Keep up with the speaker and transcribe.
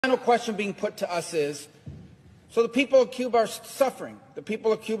final question being put to us is, so the people of Cuba are suffering. The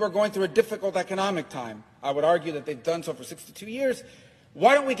people of Cuba are going through a difficult economic time. I would argue that they've done so for 62 years.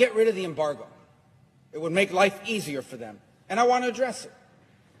 Why don't we get rid of the embargo? It would make life easier for them. And I want to address it.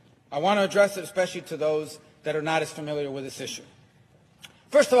 I want to address it especially to those that are not as familiar with this issue.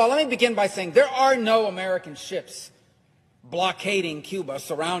 First of all, let me begin by saying there are no American ships blockading Cuba,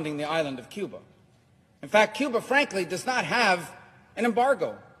 surrounding the island of Cuba. In fact, Cuba, frankly, does not have an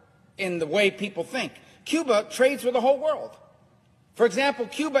embargo in the way people think. Cuba trades with the whole world. For example,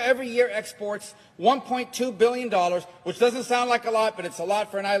 Cuba every year exports $1.2 billion, which doesn't sound like a lot, but it's a lot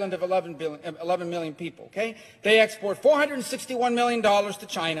for an island of 11 million people, okay? They export $461 million to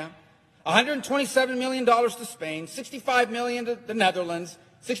China, $127 million to Spain, $65 million to the Netherlands,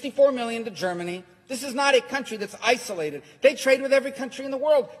 $64 million to Germany. This is not a country that's isolated. They trade with every country in the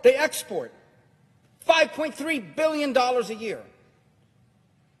world. They export $5.3 billion a year.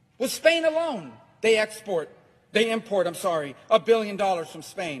 With Spain alone, they import, $1 billion from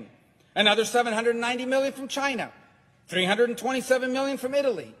Spain. Another $790 million from China, $327 million from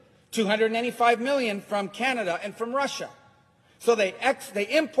Italy, $285 million from Canada and from Russia. So they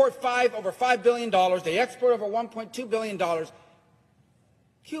import over $5 billion, they export over $1.2 billion.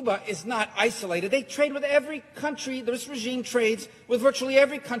 Cuba is not isolated. They trade with every country. This regime trades with virtually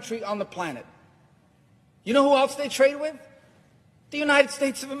every country on the planet. You know who else they trade with? The United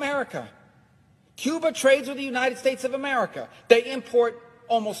States of America. Cuba trades with the United States of America. They import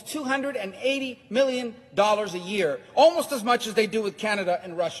almost $280 million a year, almost as much as they do with Canada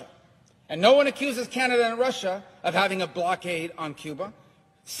and Russia. And no one accuses Canada and Russia of having a blockade on Cuba.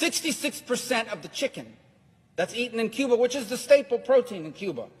 66% of the chicken that's eaten in Cuba, which is the staple protein in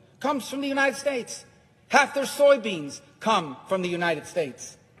Cuba, comes from the United States. Half their soybeans come from the United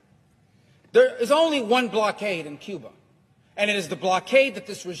States. There is only one blockade in Cuba, and it is the blockade that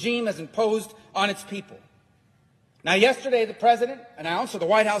this regime has imposed on its people. Now, yesterday the President announced, or the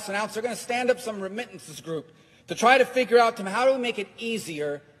White House announced, they're going to stand up some remittances group to try to figure out how do we make it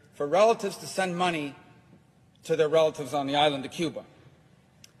easier for relatives to send money to their relatives on the island of Cuba.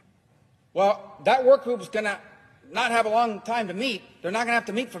 Well, that work group is going to not have a long time to meet. They're not going to have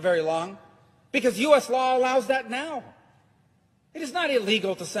to meet for very long because U.S. law allows that now. It is not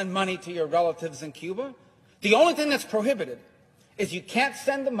illegal to send money to your relatives in Cuba. The only thing that's prohibited is you can't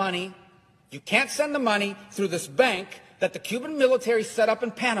send the money through this bank that the Cuban military set up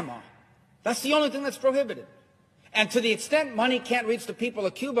in Panama. That's the only thing that's prohibited. And to the extent money can't reach the people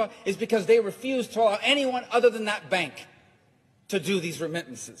of Cuba is because they refuse to allow anyone other than that bank to do these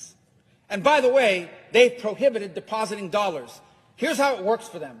remittances. And by the way, they've prohibited depositing dollars. Here's how it works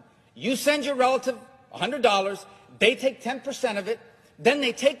for them. You send your relative $100, they take 10% of it, then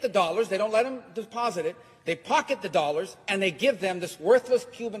they take the dollars, they don't let them deposit it, they pocket the dollars, and they give them this worthless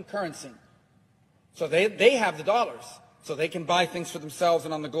Cuban currency. So they have the dollars, so they can buy things for themselves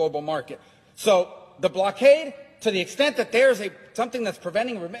and on the global market. So the blockade, to the extent that there's something that's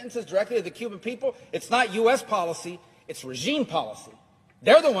preventing remittances directly to the Cuban people, it's not U.S. policy, it's regime policy.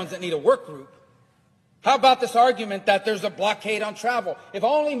 They're the ones that need a work group. How about this argument that there's a blockade on travel? If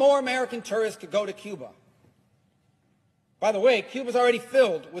only more American tourists could go to Cuba. By the way, Cuba's already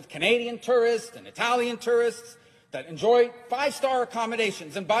filled with Canadian tourists and Italian tourists that enjoy five-star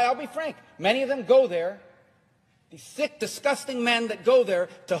accommodations. And I'll be frank, many of them go there, these sick, disgusting men that go there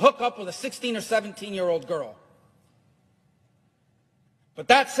to hook up with a 16 or 17-year-old girl. But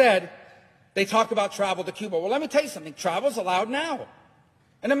that said, they talk about travel to Cuba. Well, let me tell you something. Travel's allowed now.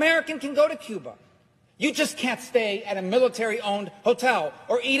 An American can go to Cuba. You just can't stay at a military-owned hotel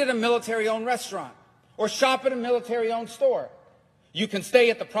or eat at a military-owned restaurant or shop at a military-owned store. You can stay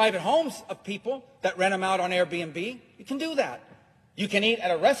at the private homes of people that rent them out on Airbnb. You can do that. You can eat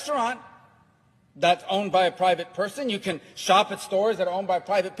at a restaurant that's owned by a private person. You can shop at stores that are owned by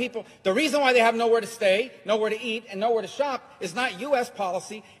private people. The reason why they have nowhere to stay, nowhere to eat, and nowhere to shop is not U.S.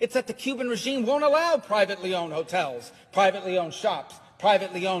 policy. It's that the Cuban regime won't allow privately owned hotels, privately owned shops,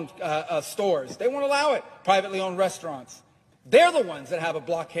 privately owned stores. They won't allow it. Privately owned restaurants. They're the ones that have a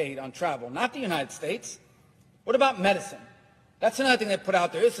blockade on travel, not the United States. What about medicine? That's another thing they put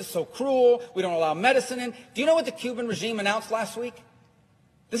out there. This is so cruel. We don't allow medicine in. Do you know what the Cuban regime announced last week?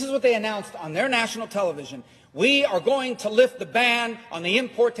 This is what they announced on their national television. We are going to lift the ban on the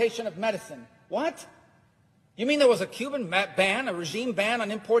importation of medicine. What? You mean there was a Cuban ban, a regime ban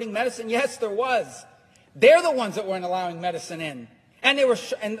on importing medicine? Yes, there was. They're the ones that weren't allowing medicine in. And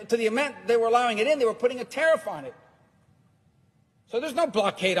to the amount they were allowing it in, they were putting a tariff on it. So there's no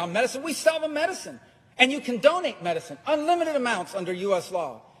blockade on medicine. We sell them medicine. And you can donate medicine, unlimited amounts under U.S.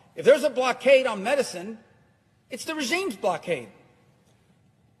 law. If there's a blockade on medicine, it's the regime's blockade.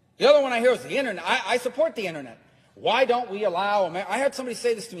 The other one I hear is the internet. I support the internet. Why don't we allow, I heard somebody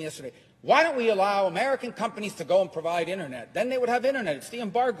say this to me yesterday, why don't we allow American companies to go and provide internet? Then they would have internet. It's the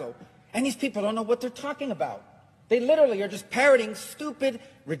embargo. And these people don't know what they're talking about. They literally are just parroting stupid,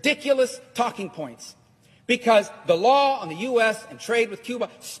 ridiculous talking points. Because the law on the U.S. and trade with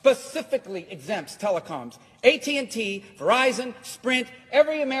Cuba specifically exempts telecoms. AT&T, Verizon, Sprint,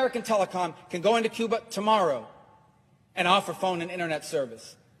 every American telecom can go into Cuba tomorrow and offer phone and internet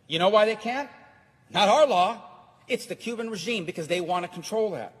service. You know why they can't? Not our law. It's the Cuban regime, because they want to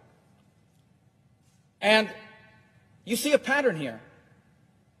control that. And you see a pattern here.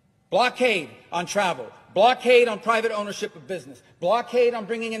 Blockade on travel. Blockade on private ownership of business. Blockade on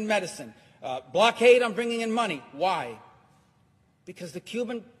bringing in medicine. Blockade on bringing in money. Why? Because the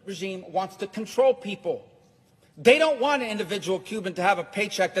Cuban regime wants to control people. They don't want an individual Cuban to have a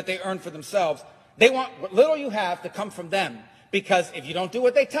paycheck that they earn for themselves. They want what little you have to come from them. Because if you don't do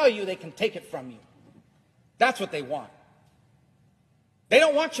what they tell you, they can take it from you. That's what they want. They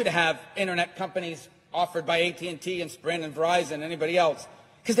don't want you to have internet companies offered by AT&T and Sprint and Verizon and anybody else,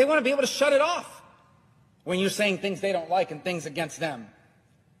 because they want to be able to shut it off when you're saying things they don't like and things against them.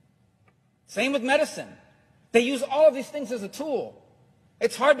 Same with medicine. They use all of these things as a tool.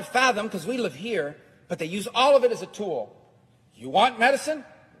 It's hard to fathom because we live here, but they use all of it as a tool. You want medicine?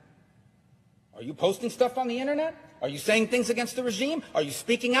 Are you posting stuff on the internet? Are you saying things against the regime? Are you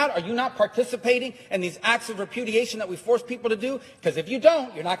speaking out? Are you not participating in these acts of repudiation that we force people to do? Because if you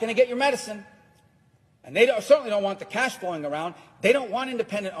don't, you're not going to get your medicine. And they certainly don't want the cash flowing around. They don't want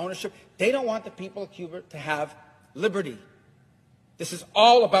independent ownership. They don't want the people of Cuba to have liberty. This is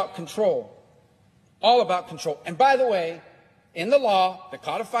all about control. All about control. And by the way, in the law that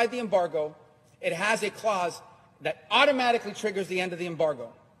codified the embargo, it has a clause that automatically triggers the end of the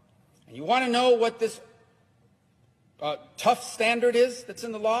embargo. And you want to know what this tough standard is that's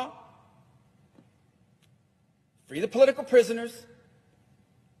in the law? Free the political prisoners,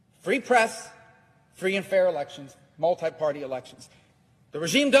 free press, free and fair elections, multi-party elections. The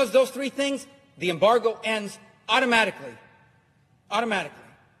regime does those three things, the embargo ends automatically. Automatically.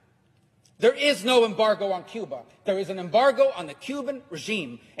 There is no embargo on Cuba. There is an embargo on the Cuban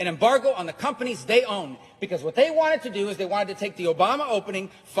regime, an embargo on the companies they own. Because what they wanted to do is they wanted to take the Obama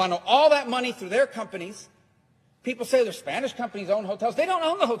opening, funnel all that money through their companies. People say their Spanish companies own hotels. They don't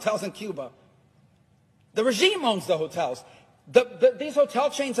own the hotels in Cuba. The regime owns the hotels. These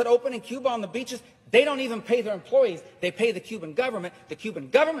hotel chains that open in Cuba on the beaches, they don't even pay their employees. They pay the Cuban government. The Cuban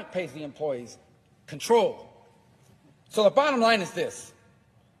government pays the employees. Control. So the bottom line is this.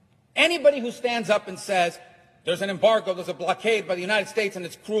 Anybody who stands up and says there's an embargo, there's a blockade by the United States and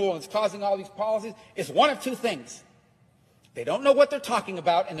it's cruel and it's causing all these policies is one of two things. They don't know what they're talking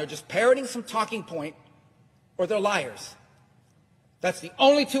about and they're just parroting some talking point, or they're liars. That's the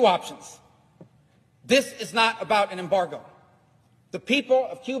only two options. This is not about an embargo. The people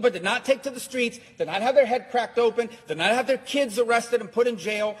of Cuba did not take to the streets, did not have their head cracked open, did not have their kids arrested and put in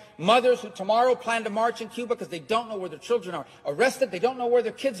jail, mothers who tomorrow plan to march in Cuba because they don't know where their children are, arrested, they don't know where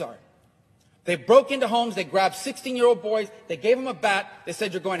their kids are. They broke into homes, they grabbed 16-year-old boys, they gave them a bat, they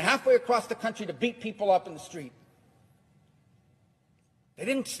said you're going halfway across the country to beat people up in the street. They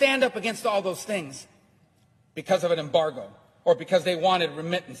didn't stand up against all those things because of an embargo or because they wanted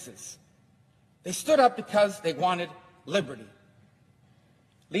remittances. They stood up because they wanted liberty.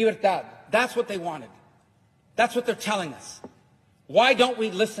 Libertad. That's what they wanted. That's what they're telling us. Why don't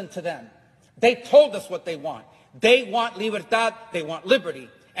we listen to them? They told us what they want. They want libertad. They want liberty.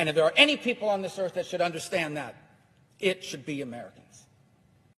 And if there are any people on this earth that should understand that, it should be Americans.